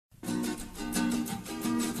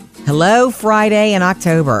Hello, Friday in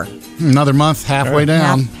October. Another month halfway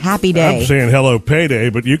down. Happy day. I'm saying hello payday,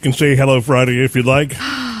 but you can say hello Friday if you'd like.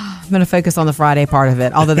 I'm going to focus on the Friday part of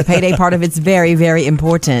it, although the payday part of it's very, very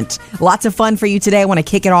important. Lots of fun for you today. I want to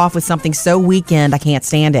kick it off with something so weekend, I can't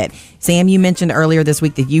stand it. Sam, you mentioned earlier this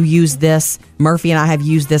week that you use this. Murphy and I have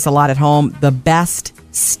used this a lot at home. The best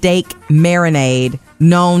steak marinade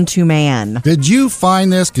known to man. Did you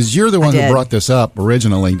find this? Because you're the one who brought this up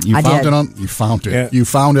originally. You found it. Yeah. You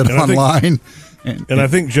found it online. And I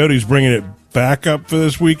think Jody's bringing it back up for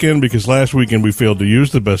this weekend because last weekend we failed to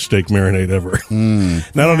use the best steak marinade ever.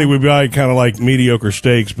 Not only we buy kind of like mediocre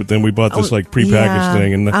steaks, but then we bought this like prepackaged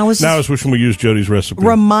thing. And now I was wishing we used Jody's recipe.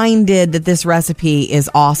 Reminded that this recipe is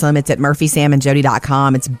awesome. It's at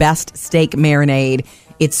murphysamandjody.com. It's best steak marinade.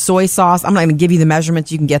 It's soy sauce. I'm not going to give you the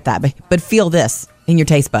measurements. You can get that. But feel this in your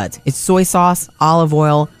taste buds. It's soy sauce, olive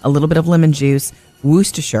oil, a little bit of lemon juice,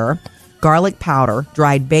 Worcestershire, garlic powder,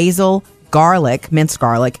 dried basil, garlic, minced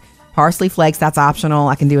garlic, parsley flakes, that's optional.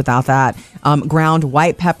 I can do without that. Ground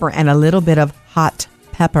white pepper and a little bit of hot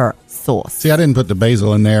pepper sauce. See, I didn't put the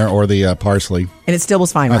basil in there or the parsley. And it still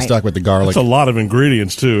was fine, I right? stuck with the garlic. That's a lot of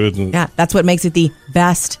ingredients, too, isn't it? Yeah, that's what makes it the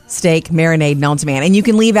best steak marinade known to man. And you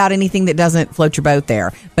can leave out anything that doesn't float your boat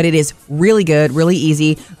there. But it is really good, really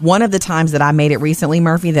easy. One of the times that I made it recently,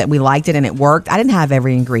 Murphy, that we liked it and it worked, I didn't have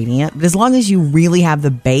every ingredient. But as long as you really have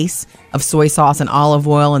the base of soy sauce and olive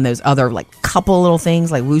oil and those other like couple little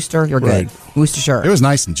things like Worcester, you're good. Worcestershire. It was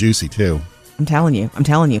nice and juicy, too. I'm telling you.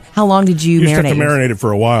 How long did you marinate? You have to marinate it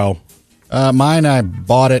for a while. Mine, I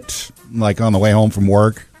bought it like on the way home from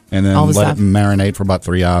work and then let it marinate for about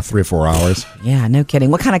 3 or 4 hours. Yeah, no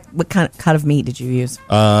kidding. What kind of cut of meat did you use?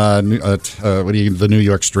 The New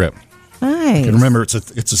York strip. Nice. I can remember it's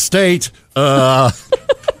a state.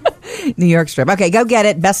 New York strip. Okay, go get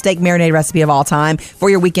it. Best steak marinade recipe of all time for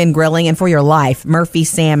your weekend grilling and for your life.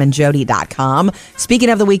 murphysamandjody.com. Speaking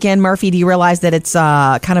of the weekend, Murphy, do you realize that it's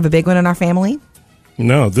kind of a big one in our family?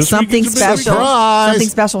 No, this something special. Something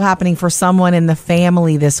special happening for someone in the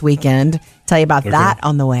family this weekend. Tell you about that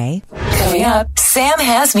on the way. Coming up, Sam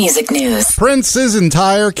has music news. Prince's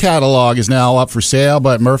entire catalog is now up for sale,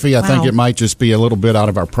 but Murphy, I think it might just be a little bit out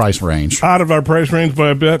of our price range. Out of our price range by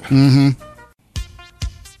a bit? Mm-hmm.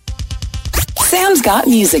 Sam's got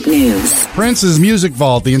music news. Prince's Music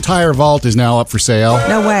Vault, the entire vault is now up for sale.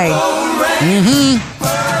 No way. Mm-hmm.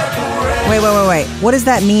 Wait. What does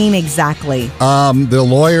that mean exactly? The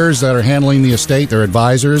lawyers that are handling the estate, their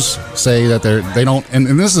advisors, say that they don't,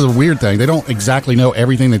 and this is a weird thing, they don't exactly know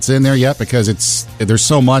everything that's in there yet because there's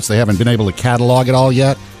so much they haven't been able to catalog it all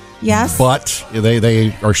yet. Yes. But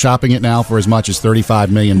they are shopping it now for as much as $35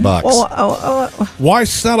 million. Why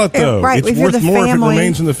sell it, though? Right, it's worth more if it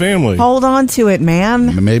remains in the family. Hold on to it,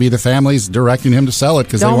 man. Maybe the family's directing him to sell it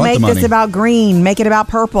because they want the money. Don't make this about green. Make it about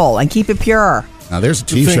purple and keep it pure. Now, there's a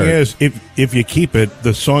T-shirt. The thing is, if you keep it,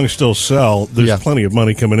 the songs still sell. There's plenty of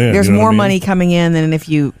money coming in. There's more money coming in than if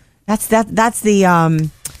you... That's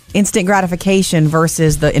the... instant gratification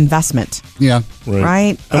versus the investment. Yeah.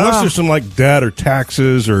 Right? Unless there's some like debt or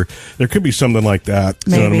taxes or there could be something like that.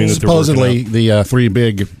 Maybe. You know what I mean? Supposedly, the three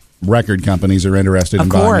big record companies are interested in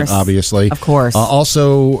buying it, obviously. Of course.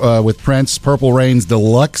 Also, with Prince, Purple Rain's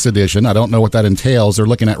Deluxe Edition, I don't know what that entails. They're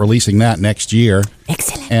looking at releasing that next year.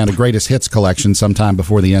 Excellent. And a Greatest Hits collection sometime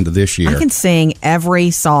before the end of this year. I can sing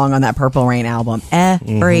every song on that Purple Rain album.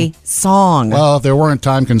 Every song. Well, if there weren't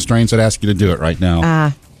time constraints, I'd ask you to do it right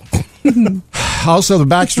now. Also, the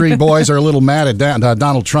Backstreet Boys are a little mad at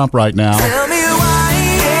Donald Trump right now. Who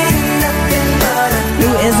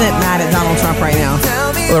isn't mad at Donald Trump right now?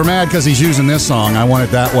 Well, they're mad because he's using this song, I Want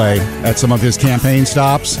It That Way, at some of his campaign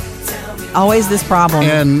stops. Always this problem.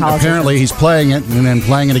 And apparently he's playing it and then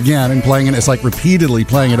playing it again and playing it. It's like repeatedly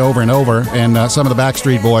playing it over and over. And some of the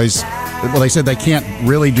Backstreet Boys, well, they said they can't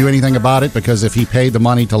really do anything about it because if he paid the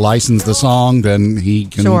money to license the song, then he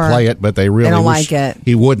can play it. But they don't like it.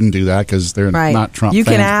 He wouldn't do that because they're not Trump You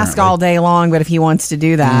fans, can ask apparently. all day long, but if he wants to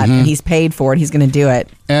do that and he's paid for it, he's going to do it.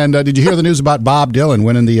 And did you hear the news about Bob Dylan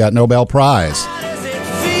winning the Nobel Prize?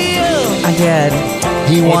 I did.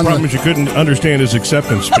 He won. The problem is you couldn't understand his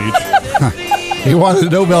acceptance speech. He won the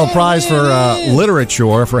Nobel Prize for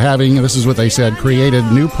literature for having, this is what they said, created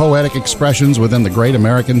new poetic expressions within the great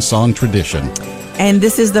American song tradition. And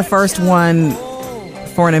this is the first one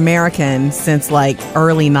for an American since like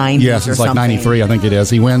early 90s. Yes, it's like 93, I think it is.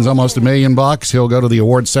 He wins almost $1 million. He'll go to the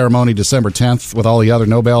awards ceremony December 10th with all the other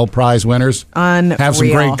Nobel Prize winners. Unreal. Have some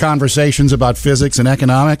great conversations about physics and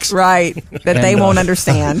economics. Right, that they won't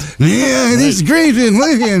understand. Yeah, this is great.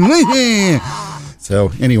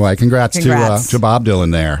 So anyway, congrats. To Bob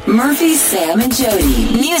Dylan there. Murphy, Sam, and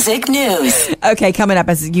Jody. Music news. Okay, coming up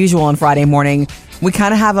as usual on Friday morning, we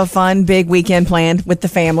kind of have a fun big weekend planned with the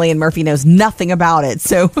family, and Murphy knows nothing about it,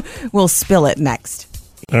 so we'll spill it next.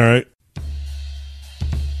 All right.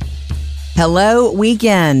 Hello,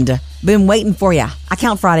 weekend. Been waiting for you. I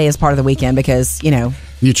count Friday as part of the weekend because,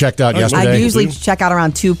 You checked out yesterday? I usually check out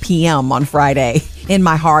around 2 p.m. on Friday, in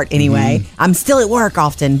my heart anyway. I'm still at work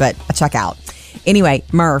often, but I check out. Anyway,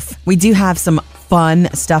 Murph, we do have some fun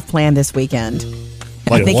stuff planned this weekend.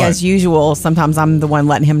 Like I think what? as usual, sometimes I'm the one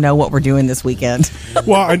letting him know what we're doing this weekend.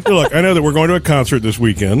 Well, I know that we're going to a concert this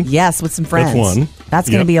weekend. Yes, with some friends. That's one. That's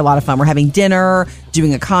going to be a lot of fun. We're having dinner,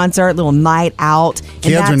 doing a concert, little night out. And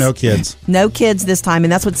Kids or no kids? No kids this time,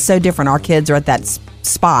 and that's what's so different. Our kids are at that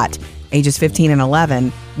spot, ages 15 and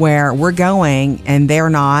 11, where we're going and they're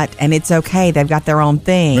not, and it's okay. They've got their own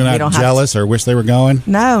thing. They're We not don't jealous or wish they were going?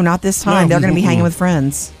 No, not this time. No. They're going to be hanging with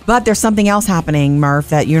friends. But there's something else happening, Murph,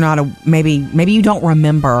 that you're not maybe you don't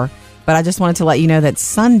remember. But I just wanted to let you know that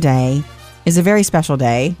Sunday is a very special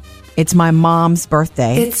day. It's my mom's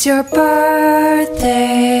birthday. It's your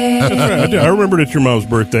birthday. That's right. I remembered it's your mom's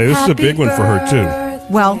birthday. This is a big one for her, too.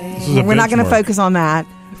 Well, is a we're not going to benchmark. focus on that.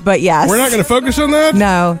 But yes. We're not going to focus on that?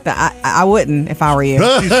 No, I wouldn't if I were you.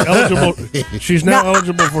 She's eligible. She's now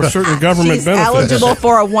eligible for certain government She's benefits. eligible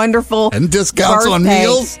for a wonderful And discounts on birthday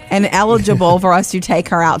meals? and eligible for us to take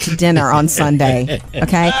her out to dinner on Sunday.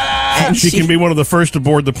 Okay, and She can be one of the first to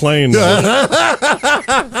board the plane.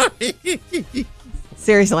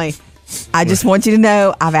 seriously. I just want you to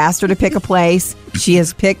know I've asked her to pick a place. She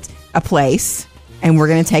has picked a place. And we're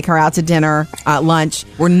going to take her out to dinner, lunch.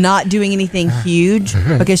 We're not doing anything huge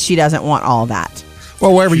because she doesn't want all that.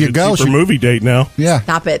 Well, wherever She's you a go, cheaper movie date now. yeah,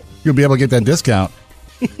 Stop it. you'll be able to get that discount.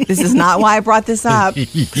 This is not why I brought this up. I'm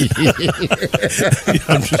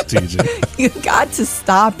just teasing. You got to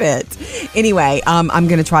stop it. Anyway, I'm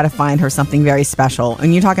going to try to find her something very special.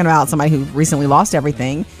 And you're talking about somebody who recently lost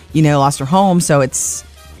everything, lost her home. So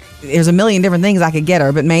there's a million different things I could get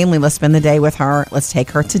her, but mainly let's spend the day with her. Let's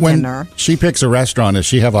take her to When dinner. she picks a restaurant, does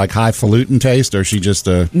she have like highfalutin taste, or is she just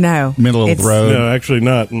a No, middle of it's- the road? No, actually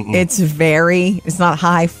not. Mm-mm. It's not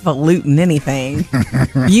highfalutin anything.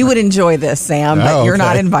 You would enjoy this, Sam, but Oh, you're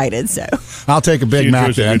not okay. invited. So I'll take a Big She Mac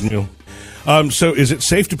enjoys a then. good meal. So is it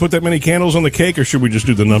safe to put that many candles on the cake, or should we just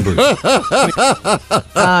do the numbers?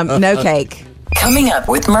 no cake. Coming up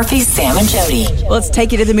with Murphy, Sam, and Jody. Let's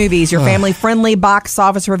take you to the movies. Your family-friendly box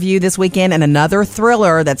office review this weekend, and another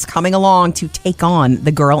thriller that's coming along to take on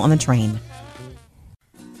The Girl on the Train.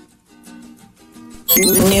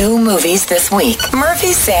 New movies this week.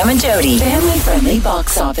 Murphy, Sam, and Jody. Family-friendly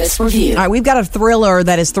box office review. All right, we've got a thriller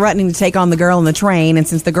that is threatening to take on The Girl on the Train, and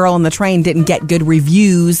since The Girl on the Train didn't get good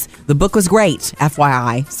reviews, the book was great,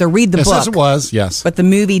 FYI. So read the Yes, book. yes, it was. Yes. But the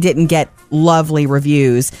movie didn't get lovely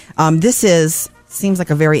reviews. Seems like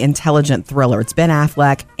a very intelligent thriller. It's Ben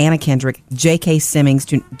Affleck, Anna Kendrick, J.K. Simmons,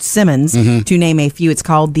 to name a few. It's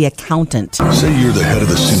called The Accountant. Say you're the head of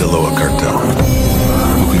the Sinaloa cartel.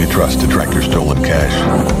 Who can you trust to track your stolen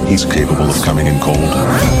cash? He's capable of coming in cold,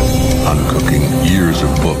 uncooking years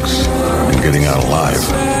of books, and getting out alive.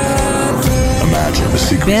 Imagine the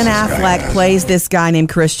secret. Ben Affleck plays this guy named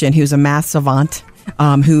Christian, who's a math savant,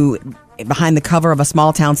 who, behind the cover of a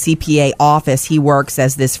small town CPA office, he works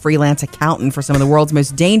as this freelance accountant for some of the world's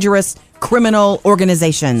most dangerous criminal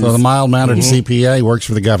organizations. So the mild-mannered CPA works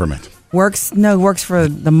for the government. Works for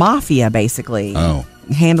the mafia, basically. Oh.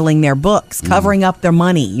 Handling their books, covering up their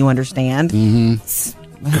money, you understand?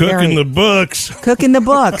 Cooking the books. Cooking the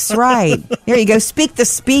books, right. There you go. Speak the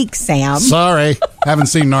speak, Sam. Sorry, haven't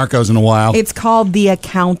seen Narcos in a while. It's called The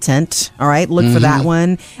Accountant. All right, look for that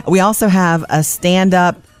one. We also have a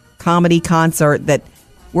stand-up comedy concert that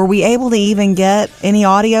were we able to even get any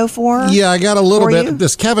audio for? Yeah, I got a little For bit. you?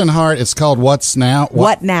 This Kevin Hart, it's called What's Now?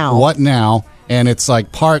 What Now? What Now? And it's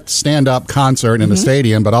like part stand-up concert in the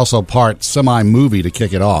stadium, but also part semi-movie to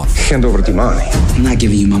kick it off. Hand over the money. I'm not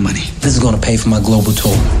giving you my money. This is going to pay for my global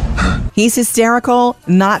tour. He's hysterical,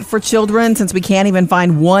 not for children, since we can't even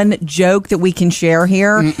find one joke that we can share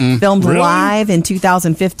here. Filmed Really? live in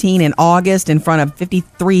 2015 in August in front of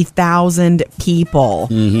 53,000 people.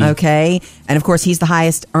 Okay? And of course, he's the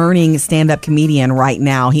highest earning stand-up comedian right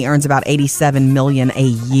now. He earns about $87 million a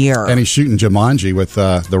year. And he's shooting Jumanji with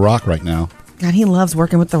The Rock right now. God, he loves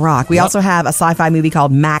working with The Rock. We also have a sci-fi movie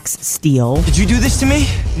called Max Steel. Did you do this to me?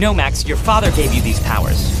 No, Max, your father gave you these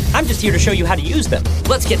powers. I'm just here to show you how to use them.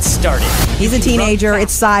 Let's get started. He's a teenager.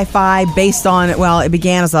 It's sci-fi based on, well, it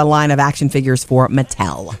began as a line of action figures for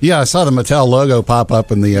Mattel. Yeah, I saw the Mattel logo pop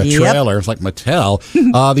up in the trailer. It's like Mattel.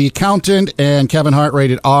 The Accountant and Kevin Hart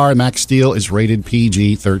rated R. Max Steel is rated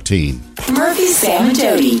PG-13. Murphy, Sam, and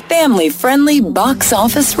Jody, family-friendly box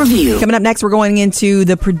office review. Coming up next, we're going into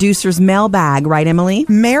the producer's mailbag, right, Emily?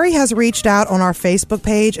 Mary has reached out on our Facebook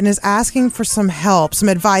page and is asking for some help, some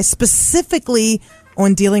advice, specifically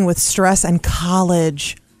on dealing with stress and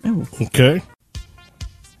college. Oh. Okay.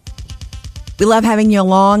 We love having you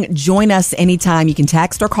along. Join us anytime. You can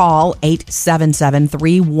text or call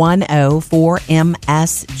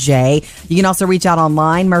 877-310-4MSJ. You can also reach out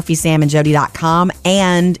online, murphysamandjody.com,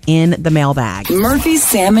 and in the mailbag. Murphy,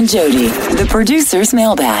 Sam, and Jody, the producer's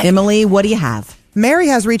mailbag. Emily, what do you have? Mary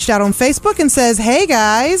has reached out on Facebook and says, hey,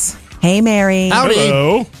 guys. Hey, Mary. Howdy.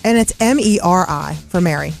 Hello. And it's Meri for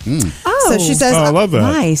Mary. Oh, So she says, I love that.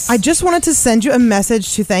 Nice. I just wanted to send you a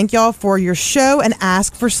message to thank y'all for your show and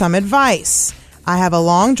ask for some advice. I have a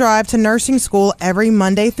long drive to nursing school every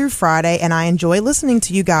Monday through Friday, and I enjoy listening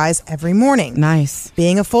to you guys every morning. Nice.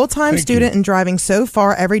 Being a full-time Thank student you. and driving so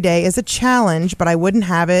far every day is a challenge, but I wouldn't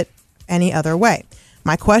have it any other way.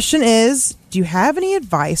 My question is, do you have any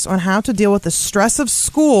advice on how to deal with the stress of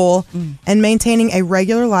school and maintaining a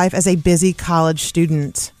regular life as a busy college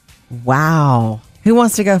student? Wow. Who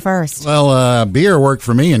wants to go first? Well, beer worked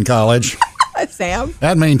for me in college. Sam?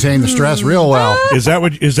 That maintained the stress real well. Is that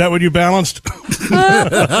what you balanced?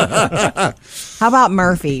 How about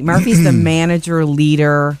Murphy? Murphy's the manager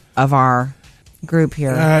leader of our group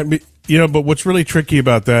here. But what's really tricky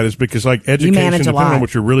about that is because, like, education, manage a depending lot. on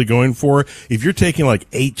what you're really going for, if you're taking like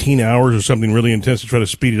 18 hours or something really intense to try to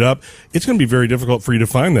speed it up, it's going to be very difficult for you to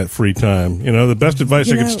find that free time. You know, the best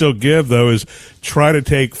advice I could still give, though, is try to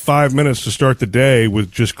take 5 minutes to start the day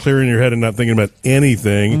with just clearing your head and not thinking about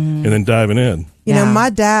anything, and then diving in. You know, my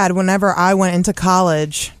dad, whenever I went into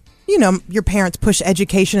college, you know, your parents push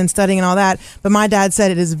education and studying and all that, but my dad said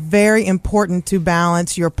it is very important to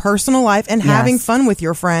balance your personal life and having fun with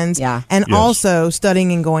your friends, and also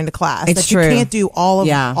studying and going to class. It's true. You can't do all of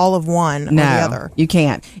one or the other. You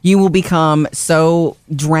can't. You will become so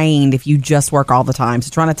drained if you just work all the time. So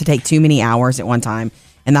try not to take too many hours at one time.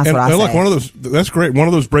 And that's what I say. Look, that's great. One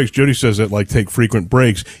of those breaks, Jody says that, like, take frequent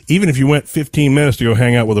breaks. Even if you went 15 minutes to go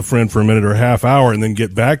hang out with a friend for a minute or a half hour and then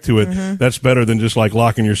get back to it, that's better than just like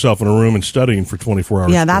locking yourself in a room and studying for 24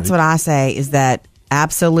 hours. Yeah, that's what I say is that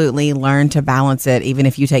absolutely learn to balance it, even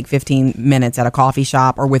if you take 15 minutes at a coffee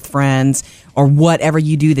shop or with friends or whatever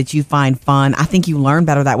you do that you find fun. I think you learn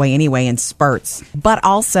better that way anyway in spurts. But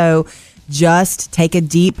also, just take a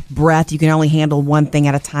deep breath. You can only handle one thing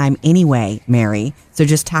at a time anyway, Mary. So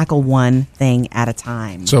just tackle one thing at a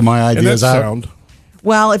time. So my idea is sound.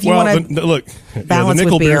 Well, if you want to look, balance the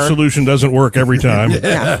nickel with beer solution doesn't work every time.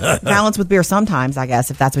 Balance with beer sometimes, I guess,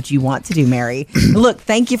 if that's what you want to do, Mary. Look,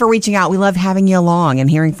 thank you for reaching out. We love having you along and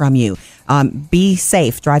hearing from you. Be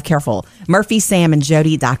safe. Drive careful.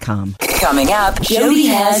 MurphySamandJody.com. Coming up, Jody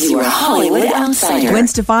has your Hollywood Outsider. Gwen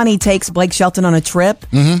Stefani takes Blake Shelton on a trip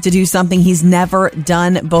to do something he's never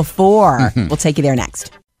done before. We'll take you there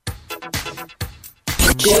next.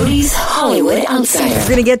 Jody's Hollywood Outsider. We're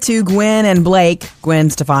going to get to Gwen and Blake.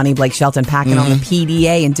 Gwen Stefani, Blake Shelton packing on the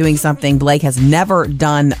PDA and doing something Blake has never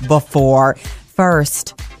done before.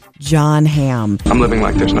 First, John Hamm. I'm living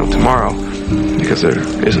like there's no tomorrow because there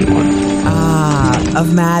isn't one.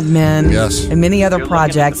 Of Mad Men. Yes. And many other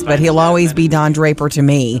projects, but he'll always be Don Draper to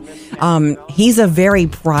me. He's a very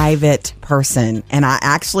private person, and I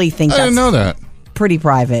actually think I didn't know that. pretty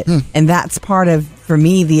private. And that's part of, for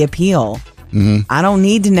me, the appeal. I don't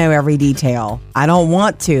need to know every detail. I don't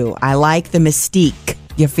want to. I like the mystique.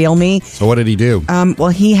 You feel me? So what did he do? Well,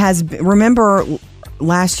 he has, remember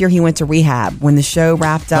last year he went to rehab when the show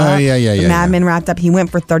wrapped up. The Mad Men wrapped up. He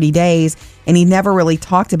went for 30 days and he never really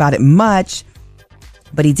talked about it much,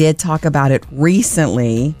 but he did talk about it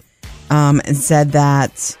recently and said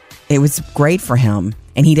that it was great for him.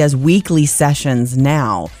 And he does weekly sessions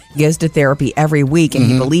now. He goes to therapy every week and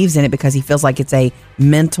he believes in it because he feels like it's a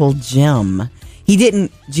mental gym. He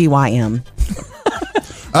didn't GYM.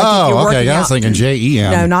 Oh, okay. I was thinking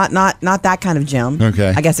JEM. No, not that kind of gym.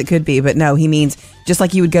 Okay. I guess it could be, but no, he means just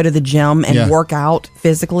like you would go to the gym and work out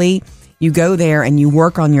physically, you go there and you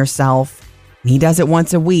work on yourself. He does it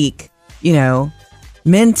once a week, you know,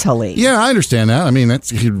 mentally. Yeah, I understand that. I mean, he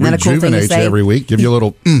that a cool thing to rejuvenates say? every week. Give you a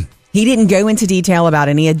little He didn't go into detail about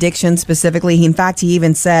any addiction specifically. In fact, he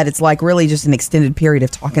even said it's like really just an extended period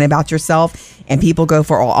of talking about yourself, and people go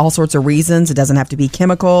for all sorts of reasons. It doesn't have to be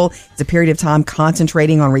chemical. It's a period of time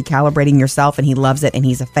concentrating on recalibrating yourself, and he loves it, and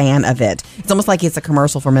he's a fan of it. It's almost like it's a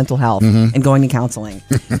commercial for mental health and going to counseling.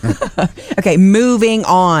 Okay, moving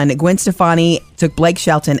on. Gwen Stefani took Blake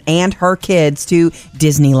Shelton and her kids to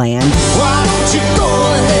Disneyland. Why don't you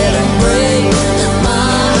go ahead and break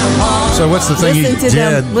my So what's the thing he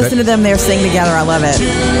did? Listen to them there sing together. I love it.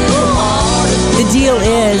 The deal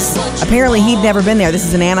is, apparently he'd never been there. This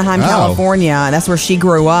is in Anaheim, California. And that's where she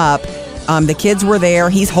grew up. The kids were there.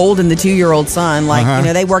 He's holding the 2-year-old son.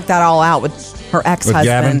 They worked that all out with her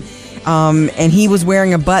ex-husband. And he was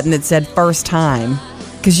wearing a button that said first time.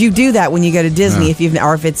 Because you do that when you go to Disney, if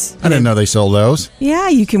it's. I didn't know they sold those. Yeah,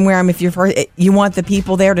 you can wear them if you're first. You want the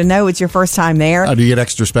people there to know it's your first time there. Do you get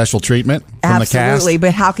extra special treatment from the cast? Absolutely,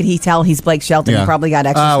 but how could he tell he's Blake Shelton? Yeah. He probably got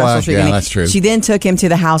extra special treatment. Yeah, that's true. She then took him to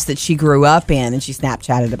the house that she grew up in, and she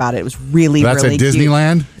Snapchatted about it. It was really, That's really at cute.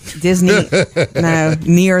 Disneyland? Disney, no,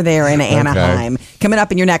 near there in Anaheim. Coming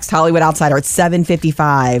up in your next Hollywood Outsider at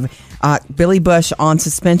 7:55. Billy Bush on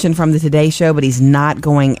suspension from the Today Show, but he's not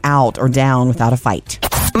going out or down without a fight.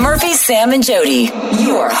 Murphy, Sam, and Jody,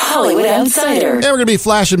 your Hollywood Outsider. Yeah, we're going to be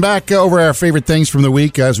flashing back over our favorite things from the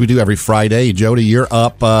week as we do every Friday. Jody, you're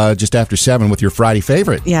up just after 7 with your Friday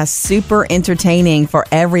favorite. Yeah, super entertaining for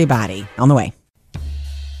everybody. On the way.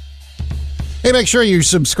 Hey, make sure you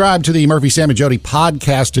subscribe to the Murphy, Sam, and Jody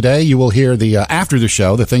podcast today. You will hear the after the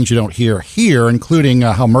show, the things you don't hear here, including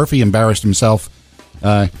how Murphy embarrassed himself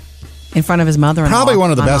in front of his mother-in-law. Probably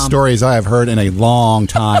one of the best stories I have heard in a long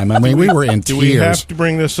time. I mean, we were in tears. Do we have to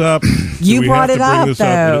bring this up? You brought it up,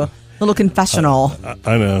 though. Little confessional.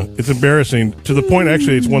 I know. It's embarrassing to the point,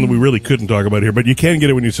 actually, it's one that we really couldn't talk about here, but you can get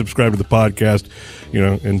it when you subscribe to the podcast,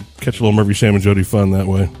 and catch a little Murphy, Sam, and Jody fun that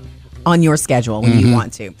way. On your schedule when you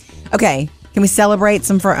want to. Okay. Can we celebrate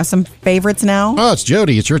some favorites now? Oh, it's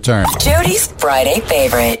Jody. It's your turn. Jody's Friday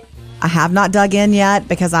favorite. I have not dug in yet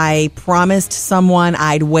because I promised someone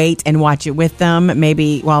I'd wait and watch it with them.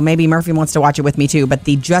 Maybe Murphy wants to watch it with me too, but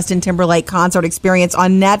the Justin Timberlake concert experience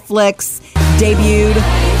on Netflix debuted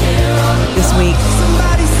this week.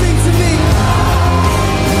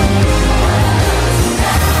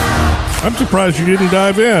 I'm surprised you didn't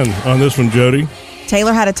dive in on this one, Jody.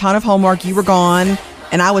 Taylor had a ton of homework. You were gone,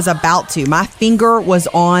 and I was about to. My finger was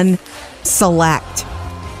on select,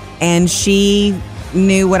 and she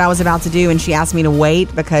knew what I was about to do, and she asked me to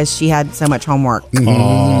wait because she had so much homework.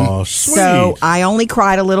 Oh, sweet. So I only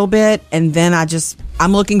cried a little bit, and then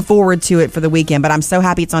I'm looking forward to it for the weekend, but I'm so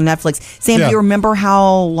happy it's on Netflix. Sam, do you remember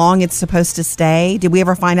how long it's supposed to stay? Did we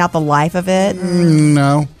ever find out the life of it?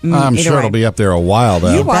 No. I'm sure it'll be up there a while,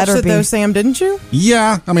 though. You watched it, though, Sam, didn't you?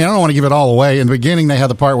 Yeah. I mean, I don't want to give it all away. In the beginning, they had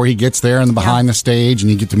the part where he gets there and behind the stage, and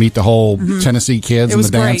you get to meet the whole Tennessee kids and the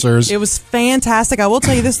dancers. It was fantastic. I will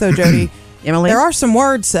tell you this, though, Jody. Emily? There are some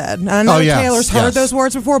words said. I know Taylor's heard those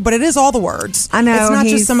words before, but it is all the words. I know. It's not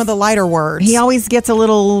just some of the lighter words. He always gets a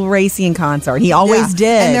little racy in concert. He always did.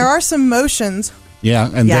 And there are some motions. Yeah,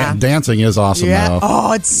 and dancing is awesome, though.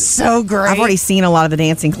 Oh, it's so great. I've already seen a lot of the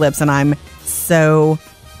dancing clips, and I'm so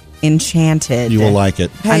enchanted. You will like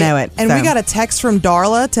it. I know it. And we got a text from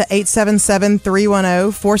Darla to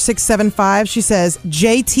 877-310-4675. She says,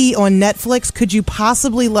 JT on Netflix, could you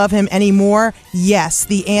possibly love him anymore? Yes.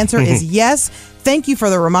 The answer is yes. Thank you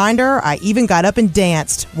for the reminder. I even got up and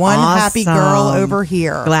danced. One happy girl over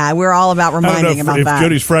here. Glad. We're all about reminding about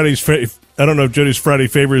that. I don't know if Jody's Friday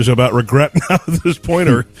favorite is about regret now at this point,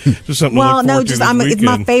 or just something. Well, to look forward to this it's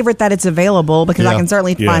my favorite that it's available because I can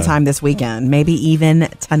certainly find Yeah. time this weekend, maybe even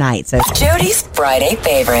tonight. So Jody's Friday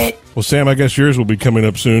favorite. Well, Sam, I guess yours will be coming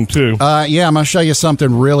up soon too. Yeah, I'm going to show you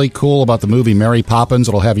something really cool about the movie Mary Poppins.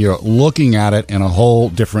 It'll have you looking at it in a whole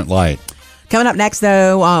different light. coming up next,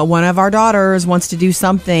 though, one of our daughters wants to do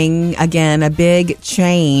something, again, a big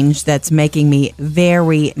change that's making me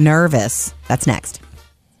very nervous. That's next.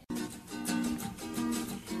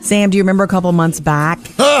 Sam, do you remember a couple months back?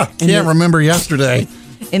 Can't remember yesterday.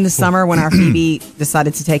 In the summer when our Phoebe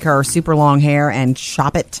decided to take her super long hair and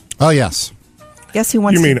chop it? Oh, yes. Guess who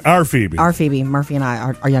wants You mean our Phoebe? Our Phoebe, Murphy and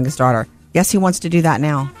I, our youngest daughter. Guess who wants to do that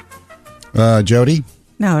now? Jody?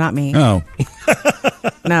 No, not me. Oh.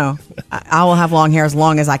 No. I will have long hair as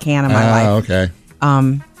long as I can in my life. Okay.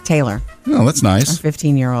 Taylor. Oh, that's nice. Our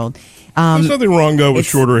 15-year-old. There's nothing wrong, though, with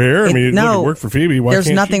shorter hair. I mean, it worked for Phoebe. Why there's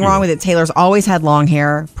can't nothing she do wrong that? with it. Taylor's always had long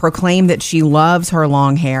hair, proclaimed that she loves her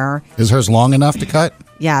long hair. Is hers long enough to cut?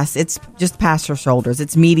 Yes, it's just past her shoulders.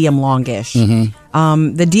 It's medium longish.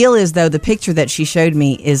 Mm-hmm. The deal is, though, the picture that she showed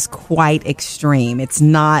me is quite extreme. It's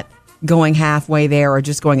not going halfway there or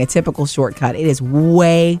just going a typical shortcut. It is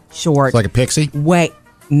way short. It's like a pixie? Way.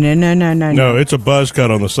 No. No, it's a buzz cut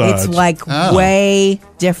on the sides. It's like way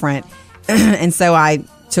different. And so I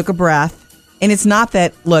took a breath. And it's not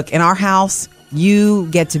that, look, in our house, you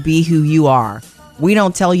get to be who you are. We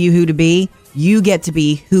don't tell you who to be. You get to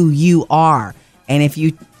be who you are. And if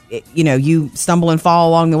you stumble and fall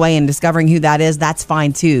along the way in discovering who that is, that's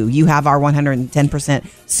fine too. You have our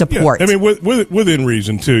 110% support. Yeah, I mean, within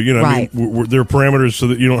reason too. Right. I mean, there are parameters so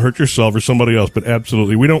that you don't hurt yourself or somebody else. But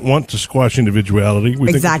absolutely, we don't want to squash individuality.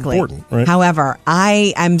 We think it's important, right? However,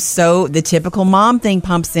 I am the typical mom thing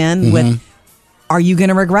pumps in with, are you going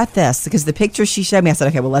to regret this? Because the picture she showed me, I said,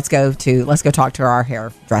 okay, well, let's go talk to our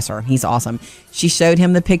hairdresser. He's awesome. She showed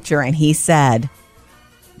him the picture and he said,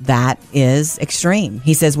 that is extreme.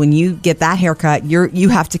 He says, when you get that haircut, you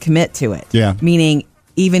have to commit to it. Yeah. Meaning,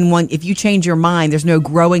 if you change your mind, there's no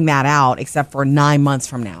growing that out except for 9 months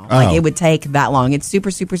from now. Like it would take that long. It's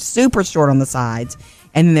super, super, super short on the sides.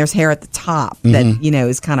 And then there's hair at the top that,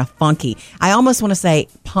 is kind of funky. I almost want to say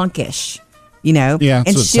punkish. Yeah, and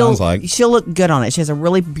that's what it sounds like. She'll look good on it. She has a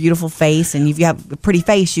really beautiful face, and if you have a pretty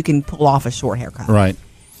face, you can pull off a short haircut. Right.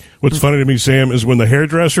 What's funny to me, Sam, is when the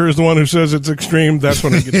hairdresser is the one who says it's extreme, that's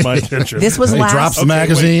when it gets my attention. This was he drops the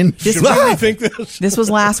magazine. Should we think this? This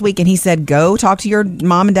was last week, and he said, go talk to your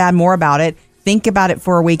mom and dad more about it. Think about it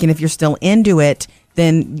for a week, and if you're still into it,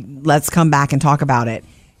 then let's come back and talk about it.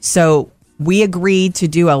 So we agreed to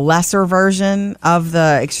do a lesser version of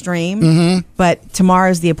the extreme, but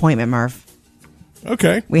tomorrow's the appointment, Murph.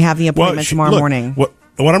 Okay. We have the appointment tomorrow morning.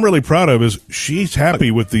 What I'm really proud of is she's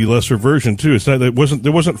happy with the lesser version too. It's not there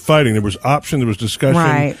wasn't fighting. There was option. There was discussion.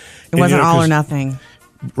 Right. It wasn't all or nothing.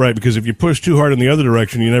 Right, because if you push too hard in the other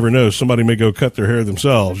direction, you never know. Somebody may go cut their hair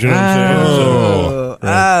themselves. You know what I'm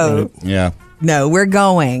saying? Right. Yeah. No, we're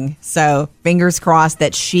going. So fingers crossed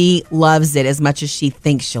that she loves it as much as she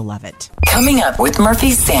thinks she'll love it. Coming up with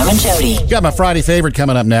Murphy, Sam, and Jody. Got my Friday favorite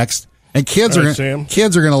coming up next. And kids are going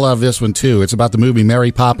to love this one, too. It's about the movie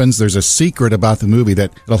Mary Poppins. There's a secret about the movie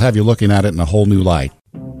that'll have you looking at it in a whole new light.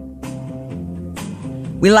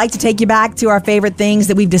 We like to take you back to our favorite things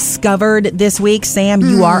that we've discovered this week. Sam,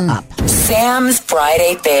 you are up. Sam's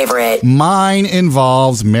Friday favorite. Mine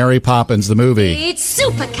involves Mary Poppins, the movie. It's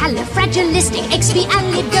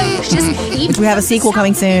supercalifragilisticexpialidocious. Which we have a sequel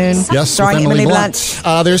coming soon. Yes, starring Emily Blunt.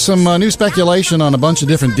 There's some new speculation on a bunch of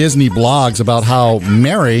different Disney blogs about how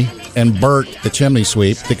Mary and Bert, the chimney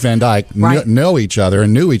sweep, Dick Van Dyke, know each other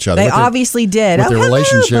and knew each other. They obviously did. What their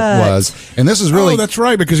relationship was. And this is really... Oh, that's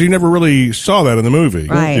right, because you never really saw that in the movie.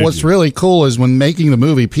 Right. What's really cool is when making the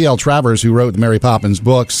movie, P.L. Travers, who wrote the Mary Poppins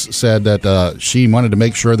books, said that she wanted to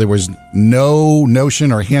make sure there was no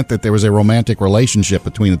notion or hint that there was a romantic relationship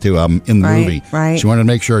between the two of them in the movie. Right. She wanted to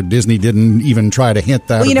make sure Disney didn't even try to hint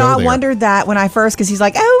that. Well, I wondered that when I first, because he's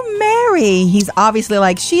like, oh, Mary. He's obviously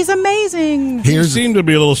like, she's amazing. He seemed to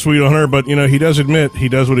be a little sweet on her, but, he does admit he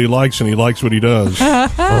does what he likes and he likes what he does.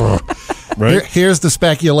 Right? Here's the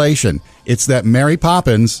speculation. It's that Mary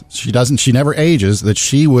Poppins, she never ages, that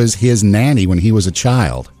she was his nanny when he was a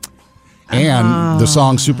child. And the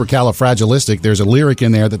song Supercalifragilistic, there's a lyric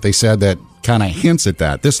in there that they said that kind of hints at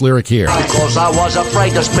that. This lyric here. Because I was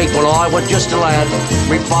afraid to speak when I was just a lad.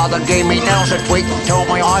 My father gave me nails a tweak and told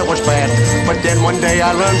me I was bad. But then one day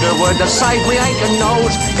I learned a word to save me aching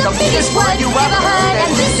nose. The biggest word you ever heard,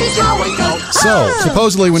 and this is how it goes. So,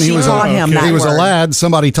 supposedly when he was a lad,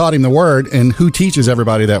 somebody taught him the word, and who teaches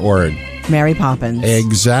everybody that word? Mary Poppins.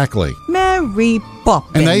 Exactly. Mary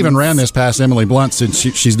Poppins. And they even ran this past Emily Blunt since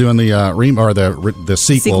she's doing the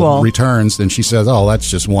sequel Returns, and she says, "Oh, that's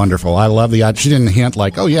just wonderful. I love the idea." She didn't hint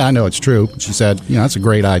like, "Oh yeah, I know it's true." She said, "That's a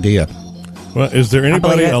great idea." Well, is there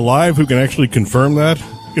anybody alive who can actually confirm that?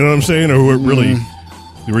 You know what I'm saying, or who really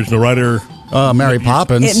the original writer? Mary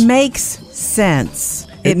Poppins. It makes sense.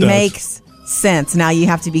 It makes sense. Now you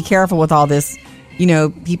have to be careful with all this.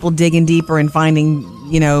 People digging deeper and finding,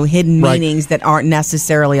 hidden meanings that aren't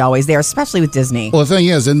necessarily always there, especially with Disney. Well, the thing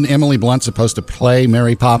is, isn't Emily Blunt supposed to play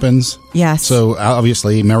Mary Poppins? Yes. So,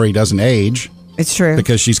 obviously, Mary doesn't age. It's true.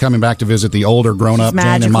 Because she's coming back to visit the older grown-up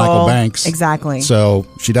Jane and Michael Banks. Exactly. So,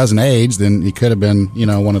 she doesn't age, then it could have been,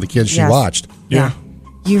 one of the kids she watched. Yeah.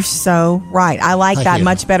 You're so right. I like that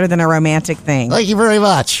much better than a romantic thing. Thank you very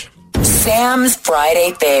much. Sam's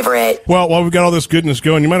Friday favorite. Well, while we've got all this goodness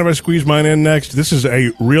going, you mind if I squeeze mine in next? This is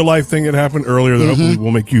a real-life thing that happened earlier that hopefully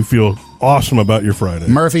will make you feel awesome about your Friday.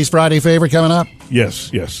 Murphy's Friday favorite coming up? Yes.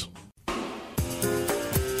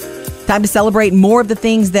 Time to celebrate more of the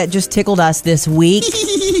things that just tickled us this week.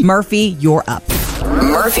 Murphy, you're up.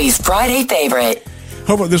 Murphy's Friday favorite.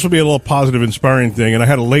 hopefully this will be a little positive, inspiring thing. And I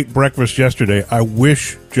had a late breakfast yesterday. I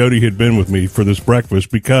wish Jody had been with me for this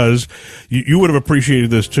breakfast because you would have appreciated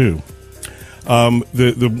this too.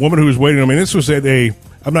 The woman who was waiting on me, this was at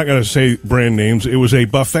I'm not going to say brand names. It was a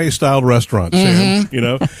buffet-style restaurant, Sam,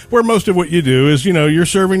 where most of what you do is, you're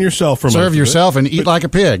serving yourself for Serve yourself and eat like a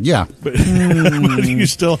pig, yeah. But you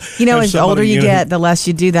still... as older you get, the less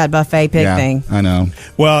you do that buffet pig thing. I know.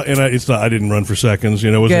 Well, and I didn't run for seconds,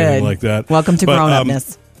 it wasn't anything like that. Welcome to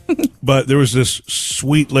grown-upness. But there was this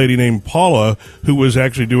sweet lady named Paula who was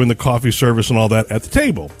actually doing the coffee service and all that at the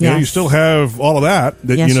table. Yes. You still have all of that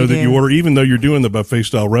that you order, even though you're doing the buffet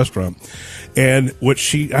style restaurant. And what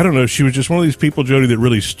she was just one of these people, Jody, that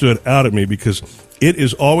really stood out at me because it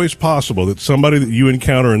is always possible that somebody that you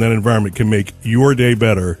encounter in that environment can make your day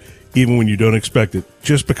better, even when you don't expect it,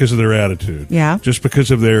 just because of their attitude, just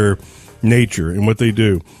because of their nature and what they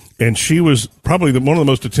do. And she was probably one of the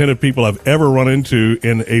most attentive people I've ever run into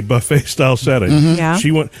in a buffet-style setting. Mm-hmm.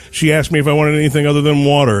 Yeah. She asked me if I wanted anything other than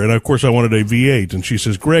water, and of course I wanted a V8. And she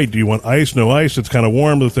says, "Great, do you want ice? No ice. It's kind of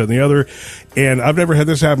warm, this, that, and the other." And I've never had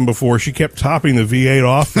this happen before. She kept topping the V8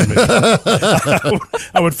 off for me.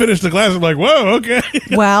 I would finish the glass. I'm like, "Whoa, okay."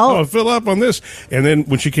 Well, I'll fill up on this. And then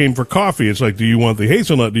when she came for coffee, it's like, "Do you want the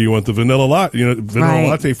hazelnut? Do you want the vanilla latte?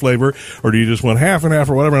 Latte flavor, or do you just want half and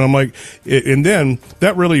half or whatever?" And I'm like, and then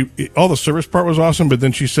that really. All the service part was awesome, but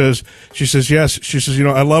then she says yes. She says,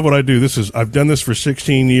 I love what I do. I've done this for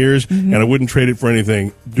 16 years, and I wouldn't trade it for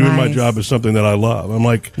anything. Doing my job is something that I love. I'm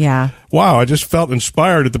like, wow, I just felt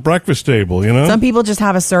inspired at the breakfast table, Some people just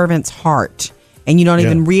have a servant's heart, and you don't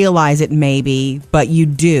even realize it maybe, but you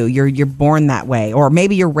do. You're born that way, or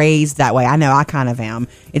maybe you're raised that way. I know I kind of am.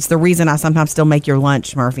 It's the reason I sometimes still make your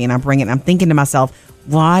lunch, Murphy, and I bring it, and I'm thinking to myself,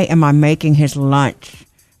 why am I making his lunch?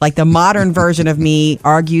 Like the modern version of me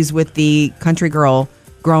argues with the country girl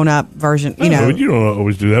grown-up version, You don't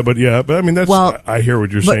always do that, but I mean, I hear what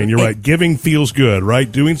you're saying. You're right. Giving feels good,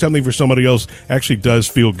 right? Doing something for somebody else actually does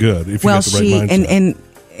feel good if you get the right mindset. And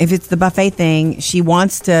if it's the buffet thing, she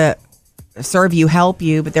wants to serve you, help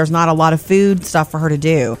you, but there's not a lot of food stuff for her to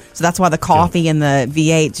do. So that's why the coffee and the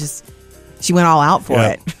V8 she went all out for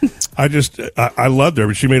it. I loved her,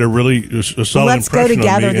 but she made a really solid impression on me. Let's go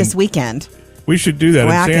together this weekend. We should do that.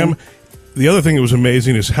 And Sam, the other thing that was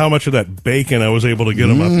amazing is how much of that bacon I was able to get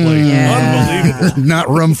on my plate. Yeah. Unbelievable. Not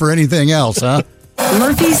room for anything else, huh?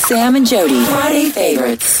 Murphy, Sam, and Jody, Friday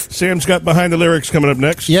favorites. Sam's got Behind the Lyrics coming up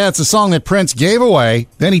next. Yeah, it's a song that Prince gave away,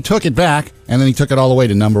 then he took it back, and then he took it all the way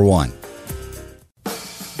to number 1.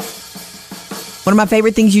 One of my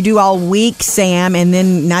favorite things you do all week, Sam, and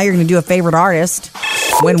then now you're going to do a favorite artist.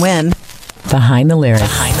 Win-win. Behind the Lyrics.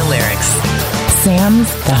 Behind the Lyrics.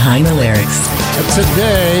 Sam's Behind the Lyrics.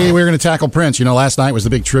 Today, we're going to tackle Prince. Last night was the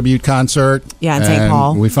big tribute concert. Yeah, in St.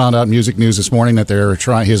 Paul. We found out in Music News this morning that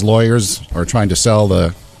his lawyers are trying to sell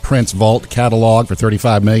the Prince Vault catalog for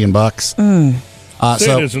 $35 million.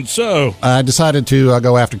 It isn't so. I decided to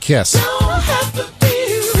go after Kiss.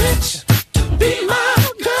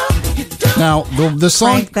 Now, the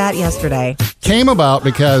song... Franked that yesterday. Came about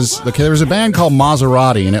because there was a band called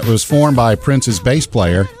Maserati, and it was formed by Prince's bass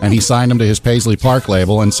player, and he signed him to his Paisley Park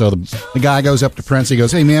label. And so the guy goes up to Prince. He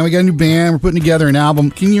goes, "Hey, man, we got a new band. We're putting together an album.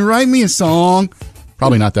 Can you write me a song?"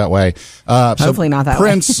 Probably not that way. Hopefully not that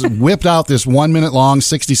Prince way. whipped out this 1 minute long,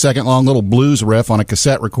 60-second long little blues riff on a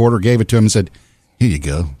cassette recorder, gave it to him, and said, "Here you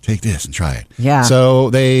go. Take this and try it." Yeah.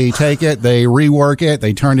 So they take it, they rework it,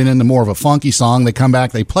 they turn it into more of a funky song. They come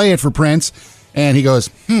back, they play it for Prince, and he goes,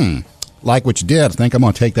 "Like what you did. I think I'm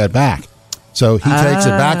going to take that back." So he takes it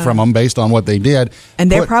back from them based on what they did.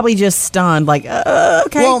 And they're probably just stunned, like,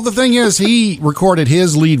 okay. Well, the thing is, he recorded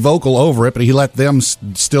his lead vocal over it, but he let them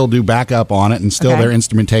still do backup on it and still their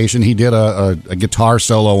instrumentation. He did a guitar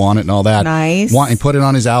solo on it and all that. Nice. And put it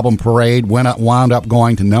on his album Parade, wound up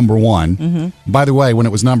going to number 1. Mm-hmm. By the way, when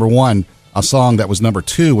it was number 1, a song that was number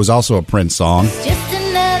 2 was also a Prince song.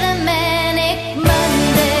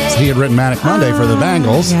 He had written Manic Monday for the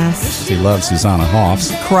Bangles. Yes. He loved Susanna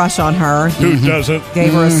Hoffs. Crush on her. Who doesn't?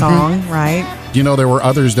 Gave her a song, right? There were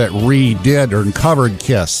others that redid or covered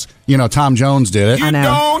Kiss. Tom Jones did it. I know.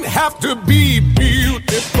 Don't have to be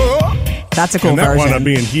beautiful. That's a cool and that version. wound up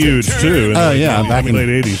being huge, too. Back in the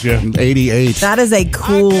late 80s, 88. That is a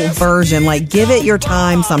cool version. Like, give it your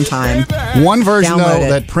time sometime. One version,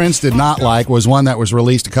 that Prince did not like was one that was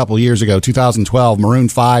released a couple years ago, 2012. Maroon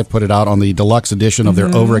 5 put it out on the deluxe edition of their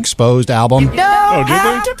Overexposed album. Don't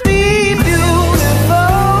have to be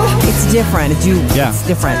beautiful. It's different. It's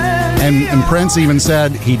different. And Prince even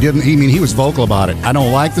said he was vocal about it. "I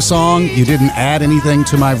don't like the song. You didn't add anything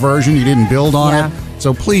to my version. You didn't build on it.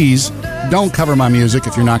 So please don't cover my music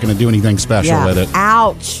if you're not going to do anything special with it.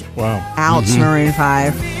 Ouch. Wow. Ouch, Maroon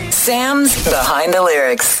 5. Sam's Behind the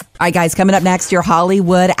Lyrics. All right, guys, coming up next, your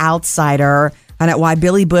Hollywood Outsider. Find out why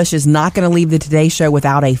Billy Bush is not going to leave the Today Show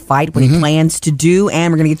without a fight, what he plans to do,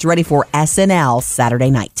 and we're going to get you ready for SNL Saturday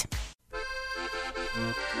night.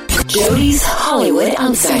 Jody's Hollywood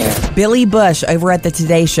Outsider. Billy Bush over at the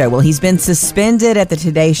Today Show. Well, he's been suspended at the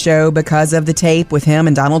Today Show because of the tape with him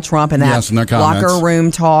and Donald Trump and that locker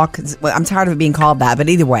room talk. Well, I'm tired of it being called that, but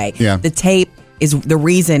either way, the tape is the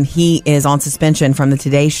reason he is on suspension from the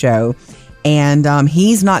Today Show. And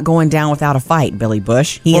he's not going down without a fight, Billy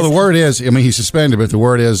Bush. The word is, I mean, he's suspended, but the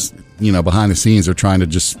word is, behind the scenes, they're trying to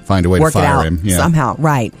just find a way to fire him. Yeah. Somehow,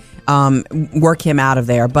 right. Work him out of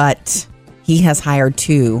there. But he has hired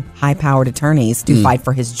 2 high-powered attorneys to fight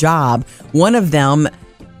for his job. One of them,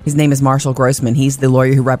 his name is Marshall Grossman. He's the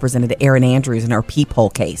lawyer who represented Erin Andrews in her Peephole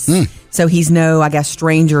case. So he's no,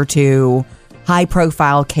 stranger to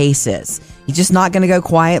high-profile cases. He's just not going to go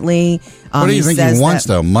quietly. What do you think he wants,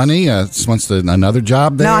 though? Money? Wants another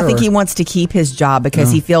job there? No, I think he wants to keep his job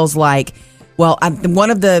because he feels like, well, one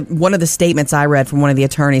of the statements I read from one of the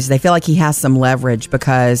attorneys, they feel like he has some leverage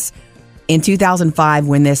because in 2005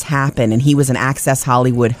 when this happened and he was an Access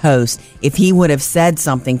Hollywood host, if he would have said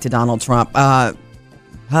something to Donald Trump,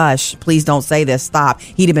 hush, please don't say this, stop,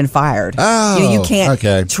 he'd have been fired. You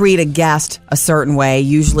can't treat a guest a certain way.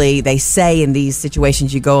 Usually they say in these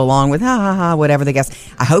situations you go along with whatever the guest.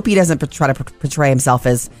 I hope he doesn't try to portray himself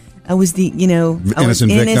as I was the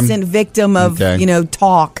innocent victim of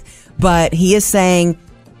talk, but he is saying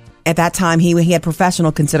at that time he had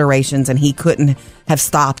professional considerations and he couldn't have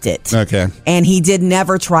stopped it. Okay. And he did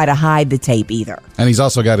never try to hide the tape either. And he's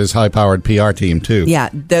also got his high-powered PR team, too. Yeah,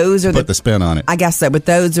 those are put the spin on it. I guess so, but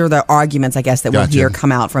those are the arguments, I guess, that we'll hear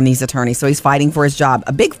come out from these attorneys. So he's fighting for his job.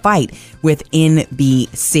 A big fight with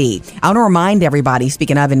NBC. I want to remind everybody,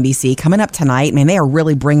 speaking of NBC, coming up tonight, man, they are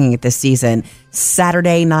really bringing it this season.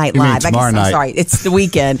 Saturday Night Live. Tomorrow night. I'm sorry, it's the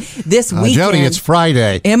weekend. This weekend. Jody, it's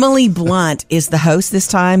Friday. Emily Blunt is the host this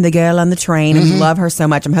time, the girl on the train, and we love her so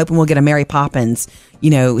much. I'm hoping we'll get a Mary Poppins,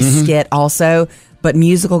 skit also. But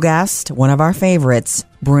musical guest, one of our favorites,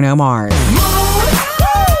 Bruno Mars.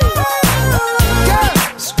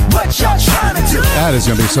 That is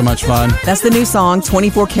going to be so much fun. That's the new song,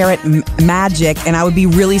 24 Karat Magic, and I would be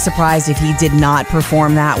really surprised if he did not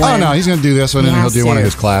perform that one. Oh, no, he's going to do this one, and he'll do one of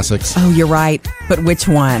his classics. Oh, you're right. But which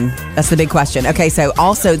one? That's the big question. Okay, so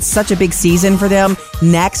also, it's such a big season for them.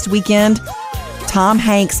 Next weekend, Tom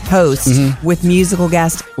Hanks hosts with musical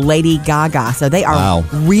guest Lady Gaga. So they are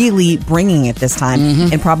really bringing it this time.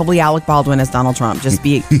 And probably Alec Baldwin as Donald Trump. Just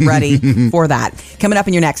be ready for that. Coming up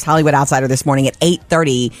in your next Hollywood Outsider this morning at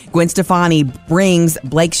 8:30, Gwen Stefani brings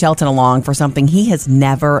Blake Shelton along for something he has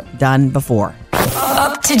never done before.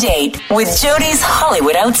 Up to date with Jody's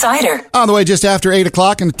Hollywood Outsider. On the way just after 8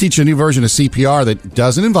 o'clock, I'm going to teach you a new version of CPR that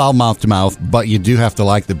doesn't involve mouth-to-mouth, but you do have to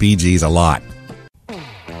like the Bee Gees a lot.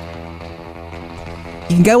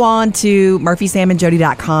 You can go on to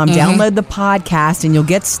murphysamandjody.com, download the podcast, and you'll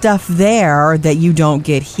get stuff there that you don't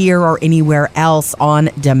get here or anywhere else on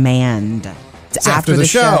demand. It's after the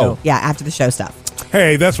show. Yeah, after the show stuff.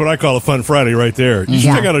 Hey, that's what I call a fun Friday right there. You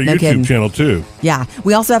should check out our YouTube channel, too. Yeah.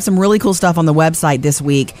 We also have some really cool stuff on the website this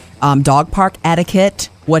week. Dog park etiquette,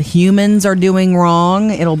 what humans are doing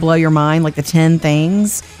wrong. It'll blow your mind, like the 10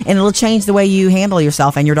 things. And it'll change the way you handle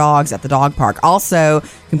yourself and your dogs at the dog park. Also,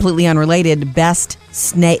 completely unrelated, best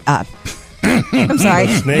snake... I'm sorry.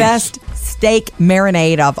 Best steak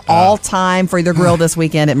marinade of all time for your grill this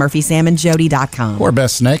weekend at murphysamandjody.com. Or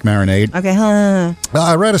best snake marinade. Okay, huh?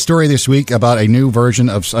 I read a story this week about a new version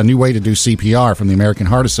of a new way to do CPR from the American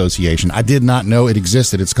Heart Association. I did not know it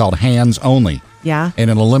existed. It's called hands only. Yeah. And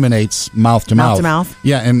it eliminates mouth to mouth. Mouth to mouth.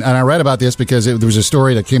 Yeah, and I read about this because there was a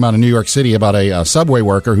story that came out of New York City about a subway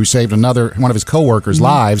worker who saved one of his coworkers'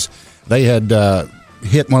 lives. They had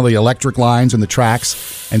hit one of the electric lines in the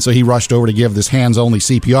tracks, and so he rushed over to give this hands-only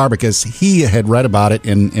CPR because he had read about it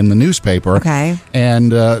in the newspaper. Okay.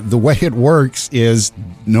 And the way it works is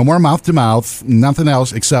no more mouth-to-mouth, nothing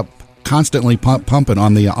else except constantly pumping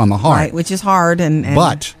on the heart. Right, which is hard.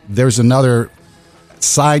 But there's another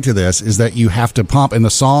side to this, is that you have to pump, and the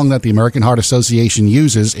song that the American Heart Association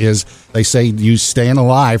uses is, they say, use Staying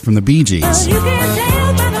Alive from the Bee Gees.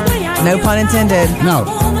 No pun intended. No.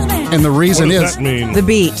 And the reason what does is that mean? The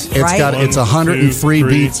beat. It's 103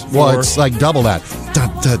 beats. 4. Well, it's like double that.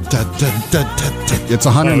 It's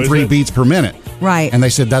 103 beats per minute. Right. And they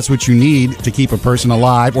said that's what you need to keep a person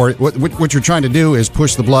alive. Or what you're trying to do is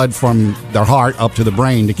push the blood from their heart up to the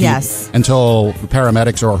brain to keep until the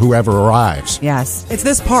paramedics or whoever arrives. Yes. It's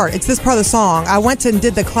this part. It's this part of the song. I went to and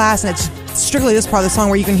did the class, and it's strictly this part of the song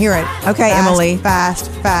where you can hear it. Okay, fast, Emily. Fast.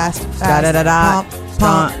 Da-da-da-da.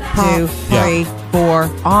 Pump, 2, 3, 4.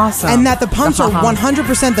 Awesome. And that the pumps are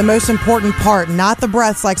 100% the most important part, not the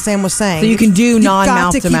breaths, like Sam was saying. So you can do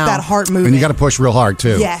non-mouth to You've got to keep mouth. that heart moving. And you got to push real hard,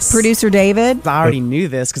 too. Yes. Producer David? I already knew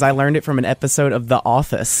this because I learned it from an episode of The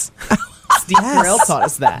Office. Steve Carell taught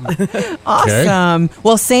us that. Awesome. Okay.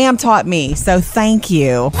 Well, Sam taught me, so thank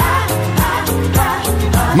you.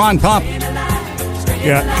 Come on, pump.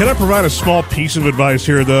 Yeah, can I provide a small piece of advice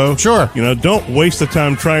here, though? Sure. Don't waste the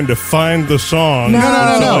time trying to find the song.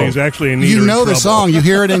 No. He's actually in need You or know the trouble. song. You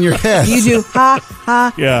hear it in your head. You do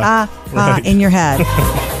ha, Yeah, right. in your head.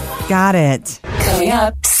 Got it. Coming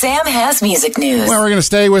up, Sam has music news. Well, we're going to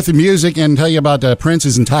stay with the music and tell you about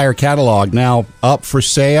Prince's entire catalog now up for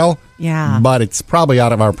sale. Yeah. But it's probably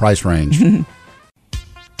out of our price range.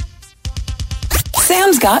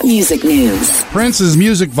 Sam's got music news. Prince's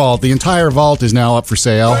Music Vault, the entire vault is now up for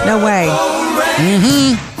sale. No way.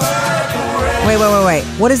 Wait.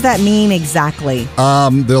 What does that mean exactly?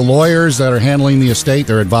 The lawyers that are handling the estate,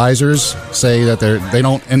 their advisors, say that they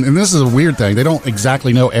don't, and this is a weird thing, they don't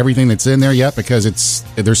exactly know everything that's in there yet because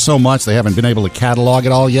there's so much they haven't been able to catalog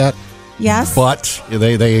it all yet. Yes. But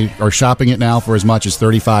they are shopping it now for as much as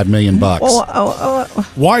 $35 million.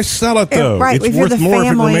 Why sell it, though? Right, It's if you're worth the more if it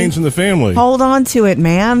family, remains in the family. Hold on to it,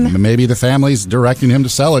 man. Maybe the family's directing him to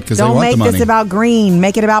sell it because they Don't want the make money. this about green.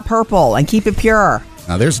 Make it about purple and keep it pure.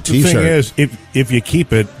 Now, there's a The T-shirt. thing is, if you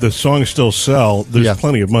keep it, the songs still sell. There's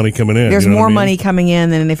plenty of money coming in. There's you know more what I mean? money coming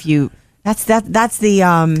in than if you. That's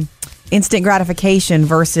the instant gratification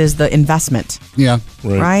versus the investment. Yeah.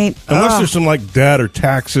 Right? Unless there's some like debt or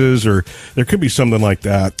taxes, or there could be something like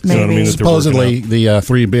that. You know what I mean? That they're working Supposedly, the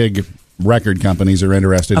three big record companies are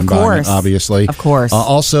interested in buying it, obviously. Of course.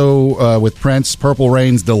 Also, with Prince, Purple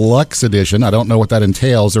Rain's Deluxe Edition, I don't know what that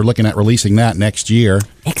entails. They're looking at releasing that next year.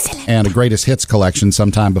 Excellent. And a Greatest Hits collection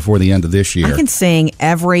sometime before the end of this year. I can sing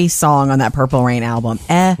every song on that Purple Rain album.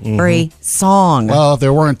 Every song. Well, if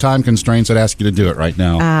there weren't time constraints, I'd ask you to do it right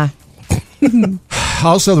now.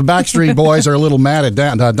 Also, the Backstreet Boys are a little mad at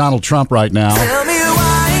Donald Trump right now. Who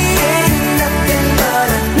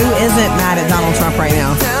isn't mad at Donald Trump right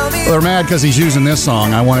now? Well, they're mad because he's using this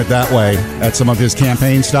song, I Want It That Way, at some of his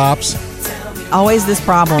campaign stops. Always this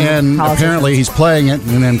problem. And apparently he's playing it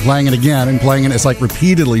and then playing it again and playing it. It's like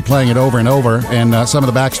repeatedly playing it over and over. And some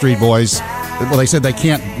of the Backstreet Boys, well, they said they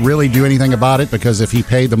can't really do anything about it because if he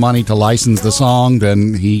paid the money to license the song,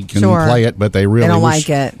 then he can play it. But they really don't wish like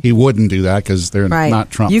it. he wouldn't do that because they're not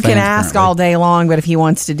Trump You fans. can ask all day long, but if he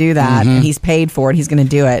wants to do that and he's paid for it, he's going to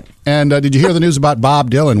do it. And did you hear the news about Bob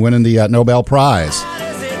Dylan winning the Nobel Prize?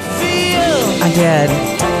 I did.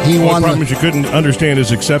 He won. The problem is you couldn't understand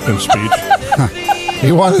his acceptance speech.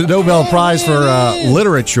 He won the Nobel Prize for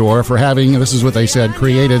literature for having, this is what they said,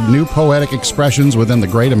 created new poetic expressions within the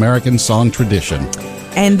great American song tradition.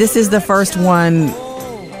 And this is the first one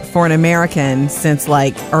for an American since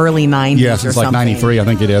like early 90s. Yes, it's like 93, I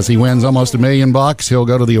think it is. He wins almost $1 million. He'll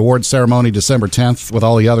go to the award ceremony December 10th with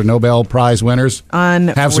all the other Nobel Prize winners.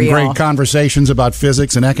 Unreal. Have some great conversations about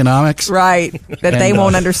physics and economics. Right, that they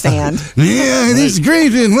won't understand. Yeah, this is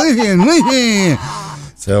great.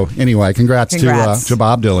 So anyway, congrats. To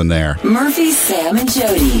Bob Dylan there. Murphy, Sam, and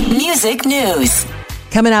Jody. Music news.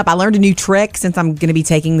 Coming up, I learned a new trick since I'm going to be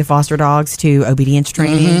taking the foster dogs to obedience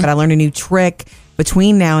training. But I learned a new trick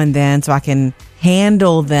between now and then so I can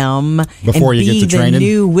handle them before you get to training. The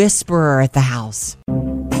new whisperer at the house.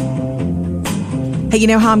 Hey, you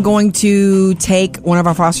know how I'm going to take one of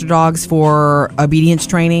our foster dogs for obedience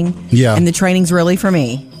training? Yeah. And the training's really for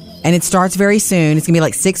me. And it starts very soon. It's going to be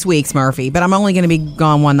like 6 weeks, Murphy. But I'm only going to be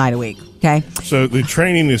gone one night a week, okay? So the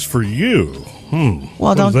training is for you. Well,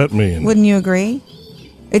 what does that mean? Wouldn't you agree?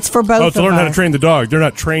 It's for both of us. To learn how to train the dog. They're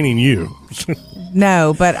not training you.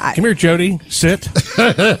 No, but come here, Jody. Sit.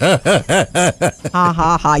 Ha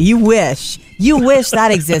ha ha! You wish that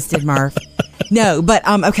existed, Murph. No, but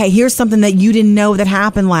okay. Here's something that you didn't know that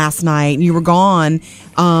happened last night. You were gone,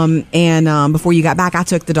 and before you got back, I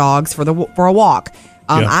took the dogs for a walk.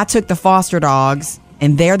 I took the foster dogs,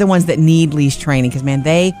 and they're the ones that need leash training because, man,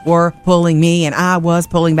 they were pulling me, and I was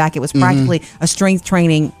pulling back. It was practically a strength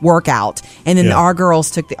training workout. And then our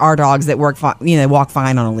girls took our dogs that walk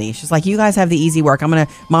fine on a leash. It's like, you guys have the easy work.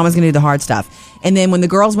 Mama's gonna do the hard stuff. And then when the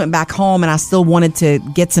girls went back home, and I still wanted to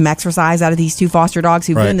get some exercise out of these two foster dogs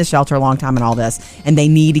who've been in the shelter a long time and all this, and they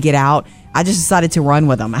need to get out. I just decided to run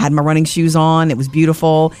with them. I had my running shoes on. It was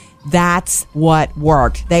beautiful. That's what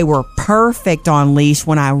worked. They were perfect on leash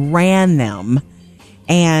when I ran them.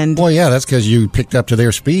 And well, yeah, that's because you picked up to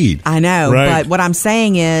their speed. I know, Right. but what I'm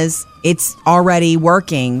saying is it's already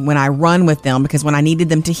working when I run with them, because when I needed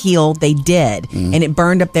them to heal, they did. And it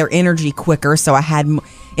burned up their energy quicker. So I had,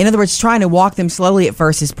 in other words, trying to walk them slowly at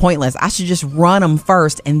first is pointless. I should just run them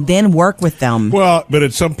first and then work with them. Well, but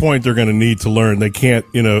at some point they're going to need to learn. They can't,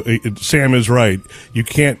 Sam is right. You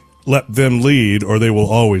can't let them lead or they will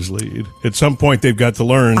always lead. At some point they've got to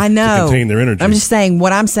learn I know. to contain their energy. I'm just saying,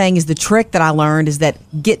 what I'm saying is the trick that I learned is that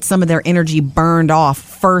get some of their energy burned off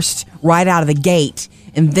first right out of the gate,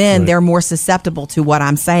 and then they're more susceptible to what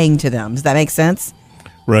I'm saying to them. Does that make sense?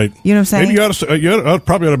 Right. You know what I'm saying? Maybe you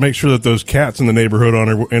probably ought to make sure that those cats in the neighborhood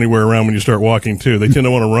aren't anywhere around when you start walking, too. They tend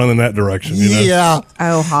to want to run in that direction, you know? Yeah.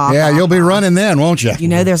 Oh, yeah, you'll be running then, won't you? You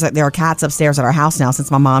know, there are cats upstairs at our house now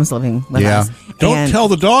since my mom's living with us. Don't And tell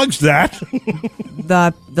the dogs that.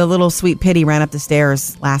 the little sweet pitty ran up the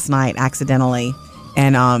stairs last night accidentally.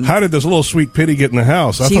 And how did this little sweet pitty get in the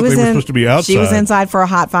house? I thought they were supposed to be outside. She was inside for a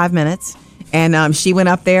hot 5 minutes. And she went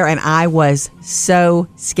up there, and I was so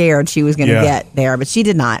scared she was going to get there, but she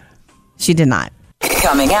did not. She did not.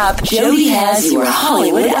 Coming up, Jody has your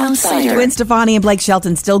Hollywood Outsider. Gwen Stefani and Blake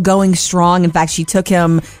Shelton still going strong. In fact, she took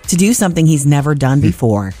him to do something he's never done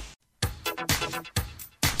before.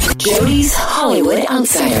 Jody's Hollywood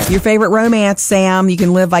Outsider. Your favorite romance, Sam, you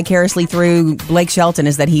can live vicariously through Blake Shelton,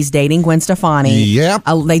 is that he's dating Gwen Stefani. Yep.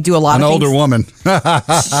 They do a lot An of things. older woman.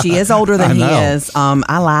 She is older than he is.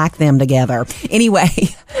 I like them together. Anyway,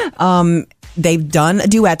 they've done a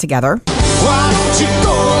duet together. Why don't you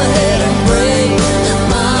go ahead and break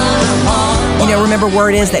my heart? You know, remember,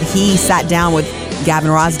 word is that he sat down with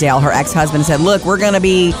Gavin Rossdale, her ex-husband, and said, look, I'm going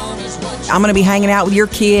to be hanging out with your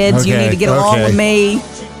kids. You Okay, need to get along with me.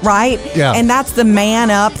 Right? Yeah. And that's the man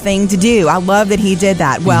up thing to do. I love that he did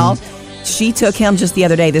that. Well, she took him just the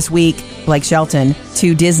other day, this week, Blake Shelton,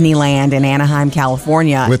 to Disneyland in Anaheim,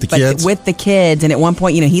 California. With the kids? With the kids. And at one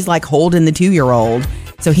point, he's like holding the 2-year-old.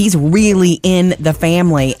 So he's really in the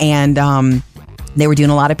family. And they were doing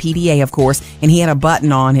a lot of PDA, of course. And he had a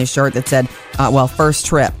button on his shirt that said, first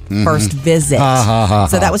trip, first visit.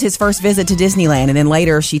 So that was his first visit to Disneyland. And then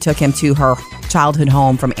later, she took him to her childhood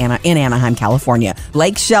home in Anaheim, California.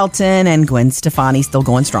 Blake Shelton and Gwen Stefani still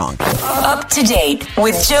going strong. Up to date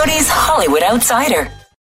with Jody's Hollywood Outsider.